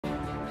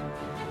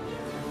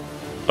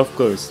Of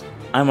course,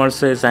 I'm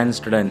also a science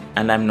student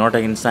and I'm not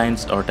against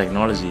science or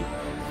technology.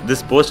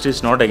 This post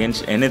is not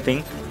against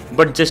anything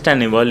but just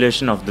an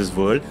evaluation of this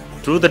world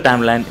through the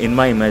timeline in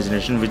my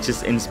imagination which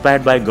is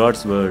inspired by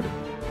God's word.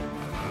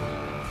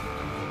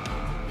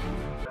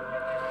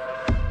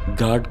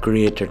 God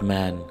created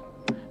man.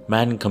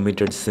 Man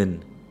committed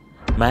sin.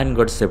 Man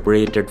got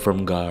separated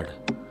from God.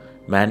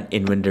 Man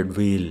invented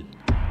wheel.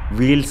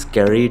 Wheels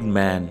carried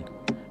man.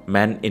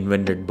 Man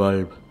invented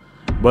bulb.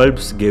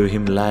 Bulbs gave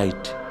him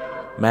light.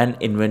 Man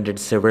invented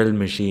several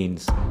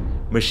machines.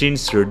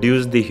 Machines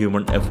reduced the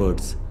human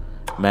efforts.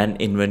 Man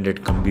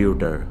invented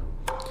computer.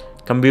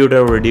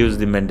 Computer reduced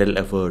the mental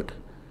effort.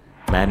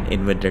 Man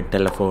invented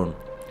telephone.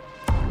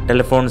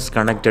 Telephones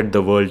connected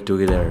the world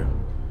together.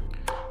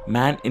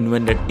 Man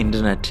invented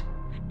internet.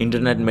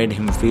 Internet made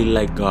him feel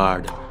like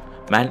God.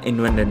 Man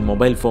invented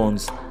mobile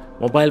phones.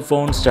 Mobile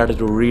phones started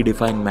to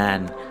redefine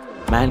man.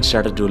 Man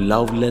started to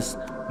love less,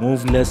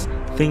 move less,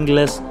 think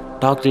less,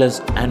 talk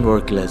less, and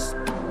work less.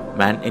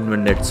 Man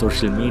invented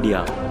social media.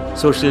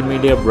 Social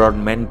media brought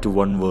men to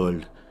one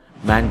world.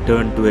 Man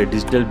turned to a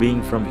digital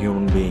being from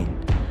human being.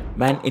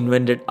 Man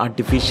invented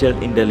artificial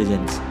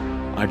intelligence.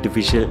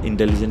 Artificial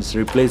intelligence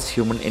replaced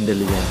human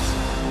intelligence.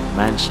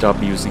 Man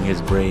stopped using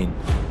his brain.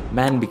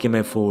 Man became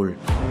a fool.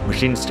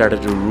 Machines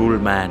started to rule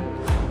man.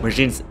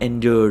 Machines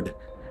endured.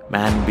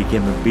 Man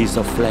became a piece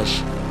of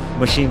flesh.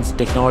 Machines,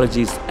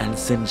 technologies, and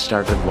sin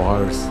started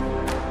wars.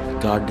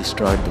 God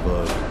destroyed the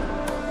world.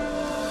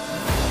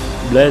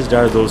 Blessed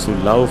are those who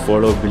love,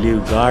 follow,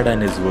 believe God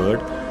and His word,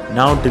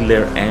 now till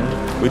their end,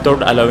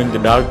 without allowing the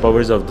dark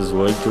powers of this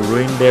world to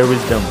ruin their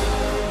wisdom.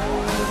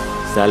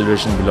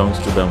 Salvation belongs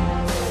to them.